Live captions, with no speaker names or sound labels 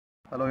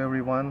Hello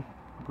everyone,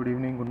 good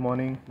evening, good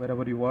morning,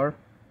 wherever you are,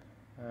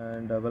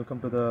 and welcome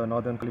to the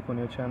Northern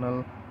California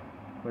channel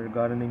where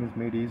gardening is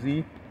made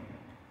easy.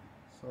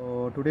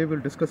 So today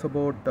we'll discuss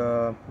about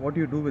what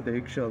you do with the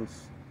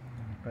eggshells,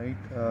 right?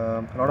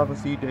 A lot of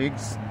us eat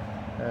eggs,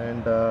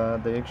 and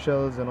the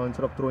eggshells,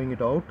 instead of throwing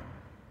it out,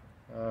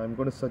 I'm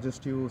going to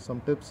suggest you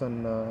some tips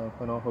on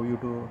how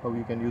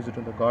you can use it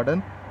in the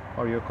garden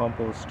or your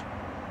compost.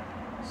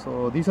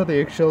 So these are the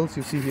eggshells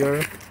you see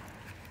here.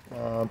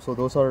 So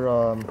those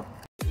are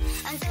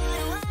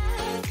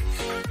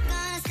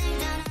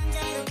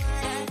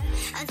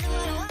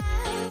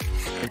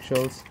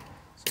eggshells.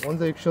 So once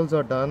the eggshells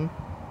are done,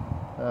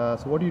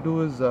 so what you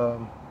do is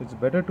it's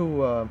better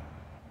to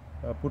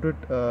put it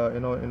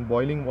in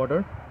boiling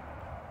water,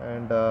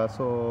 and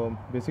so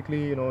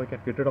basically you can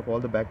get rid of all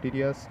the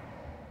bacteria,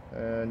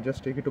 and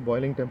just take it to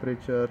boiling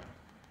temperature.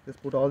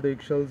 Just put all the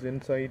eggshells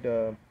inside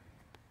the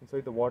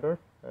water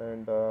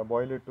and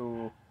boil it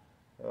to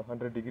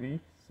 100 degrees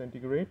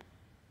centigrade.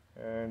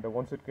 And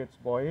once it gets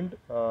boiled,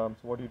 so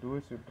what you do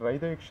is you dry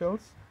the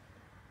eggshells,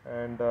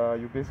 and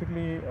you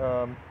basically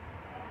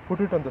put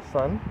it on the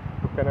sun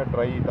to kind of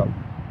dry it up,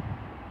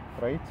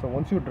 right? So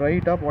once you dry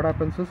it up, what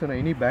happens is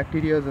any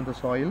bacteria in the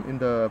soil, in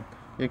the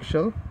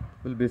eggshell,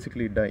 will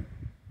basically die.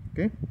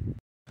 Okay,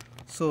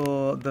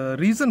 so the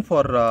reason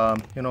for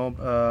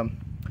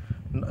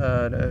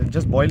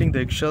just boiling the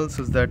eggshells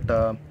is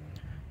that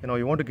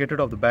you want to get rid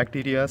of the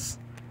bacteria.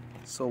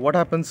 So what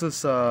happens is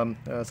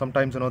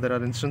sometimes there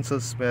are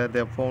instances where they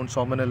have found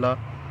salmonella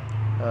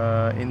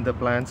in the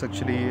plants,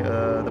 actually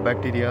the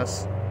bacteria.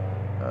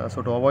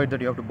 So to avoid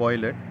that, you have to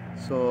boil it.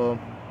 So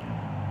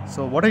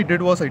what I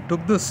did was I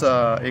took this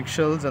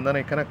eggshells and then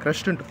I kind of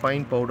crushed into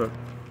fine powder.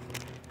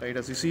 Right,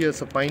 as you see,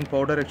 as a fine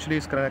powder, actually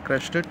is kind of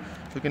crushed it.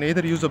 So you can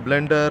either use a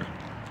blender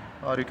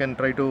or you can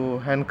try to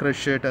hand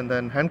crush it, and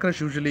then hand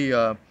crush usually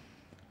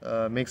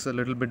makes a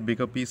little bit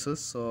bigger pieces.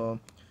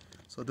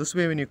 So this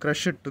way, when you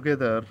crush it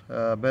together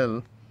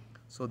well,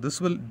 so this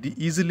will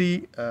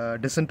easily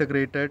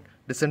disintegrate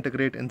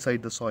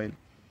inside the soil.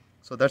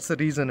 So that's the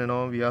reason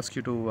we ask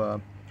you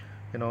to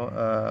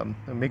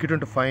make it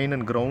into fine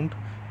and ground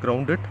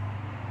it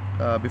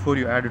before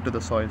you add it to the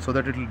soil, so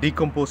that it will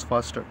decompose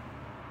faster.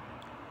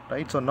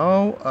 Right. So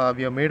now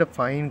we have made a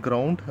fine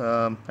ground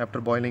after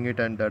boiling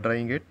it and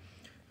drying it,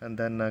 and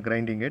then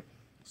grinding it.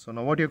 So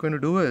now what you're going to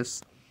do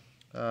is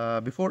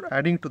before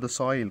adding to the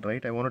soil,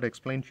 right, I wanted to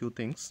explain few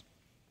things.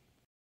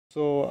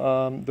 So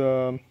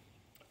the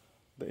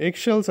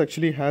eggshells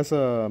actually has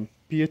a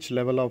pH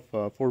level of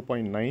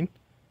 4.9.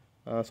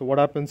 So what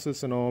happens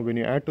is when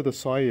you add to the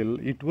soil,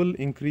 it will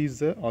increase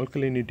the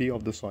alkalinity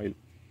of the soil.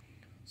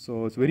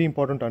 So it's very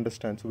important to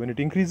understand. So when it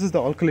increases the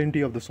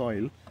alkalinity of the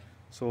soil,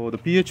 so the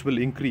pH will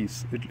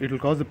increase. It will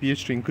cause the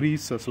pH to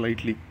increase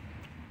slightly.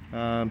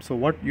 So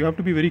what you have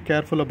to be very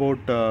careful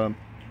about,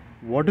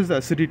 what is the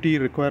acidity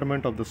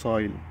requirement of the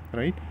soil,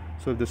 right?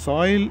 So if the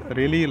soil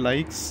really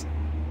likes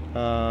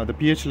the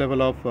pH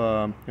level of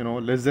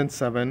less than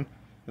 7,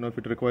 if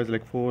it requires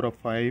like 4 or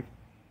 5,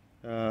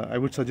 I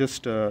would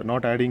suggest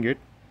not adding it.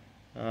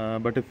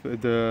 But if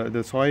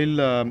the soil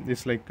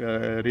is like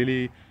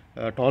really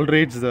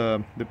tolerates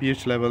the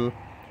pH level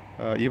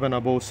even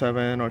above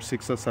 7 or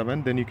 6 or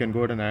 7, then you can go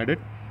ahead and add it,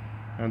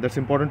 and that's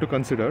important to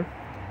consider.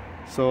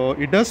 So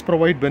it does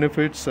provide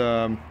benefits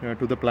to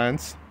the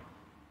plants.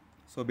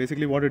 So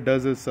basically what it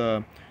does is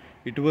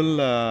it will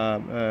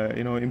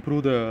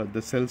improve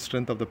the cell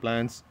strength of the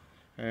plants,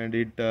 and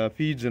it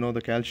feeds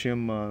the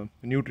calcium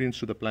nutrients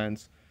to the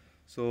plants.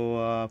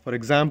 So for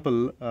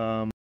example,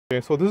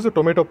 okay, so this is a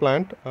tomato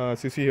plant,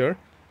 as you see here.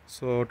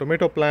 So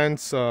tomato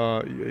plants,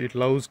 it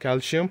loves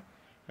calcium,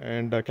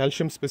 and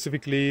calcium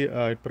specifically,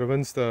 it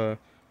prevents the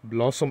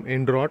blossom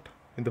end rot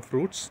in the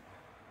fruits.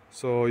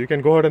 So you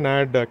can go ahead and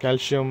add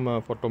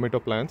calcium for tomato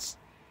plants,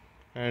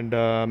 and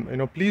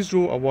please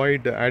do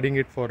avoid adding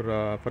it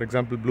for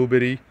example,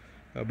 blueberry.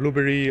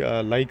 Blueberry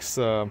likes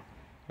some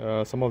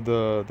of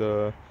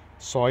the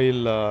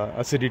soil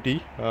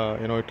acidity.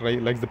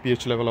 It likes the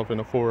pH level of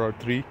 4 or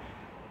 3.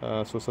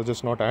 So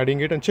suggest not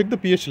adding it, and check the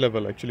pH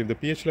level. Actually, if the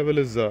pH level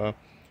is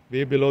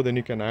way below, then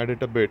you can add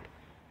it a bit,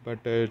 but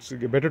it's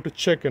better to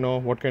check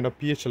what kind of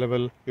pH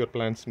level your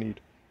plants need.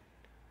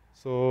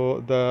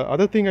 So the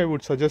other thing I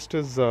would suggest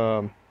is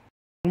one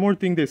more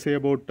thing they say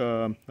about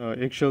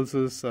eggshells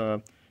is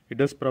it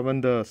does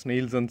prevent the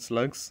snails and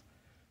slugs,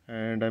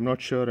 and I'm not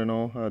sure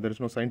there is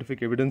no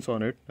scientific evidence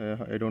on it.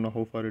 I don't know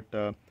how far it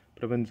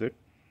prevents it.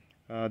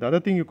 The other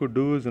thing you could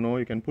do is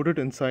you can put it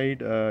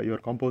inside your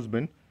compost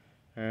bin,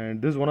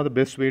 and this is one of the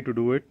best way to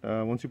do it.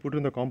 Once you put it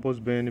in the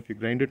compost bin, if you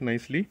grind it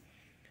nicely,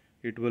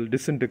 it will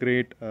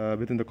disintegrate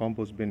within the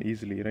compost bin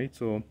easily, right?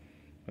 So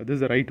this is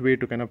the right way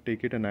to kind of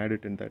take it and add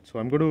it in that. So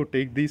I'm going to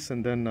take this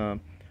and then the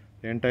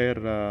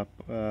entire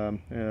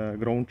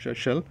ground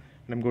shell,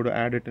 and I'm going to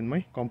add it in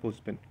my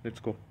compost bin. Let's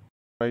go.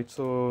 Right,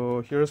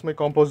 so here's my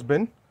compost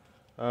bin.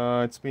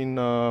 It's been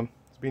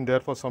there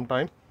for some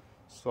time.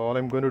 So all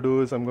I'm going to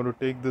do is I'm going to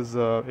take this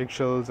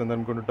eggshells and then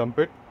I'm going to dump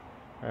it,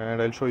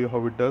 and I'll show you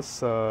how it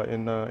does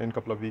in a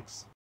couple of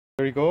weeks.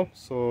 There you go.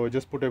 So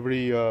just put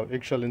every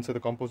eggshell inside the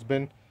compost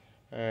bin,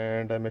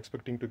 and I'm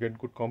expecting to get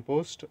good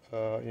compost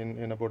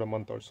in about a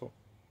month or so.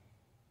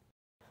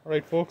 All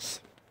right,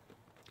 folks,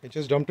 I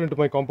just dumped into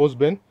my compost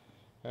bin,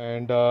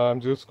 and I'm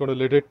just going to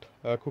let it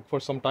cook for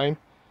some time,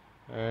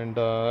 and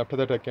after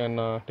that I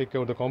can take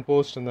care of the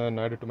compost and then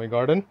add it to my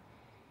garden.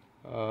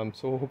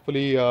 So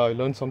hopefully I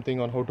learned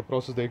something on how to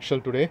process the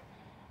eggshell today.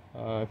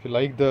 If you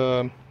like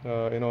the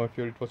if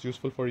it was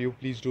useful for you,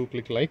 please do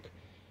click like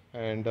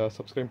and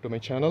subscribe to my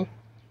channel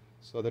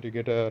so that you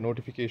get a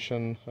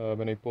notification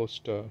when I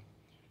post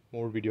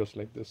more videos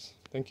like this.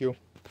 Thank you.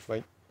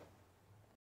 Bye.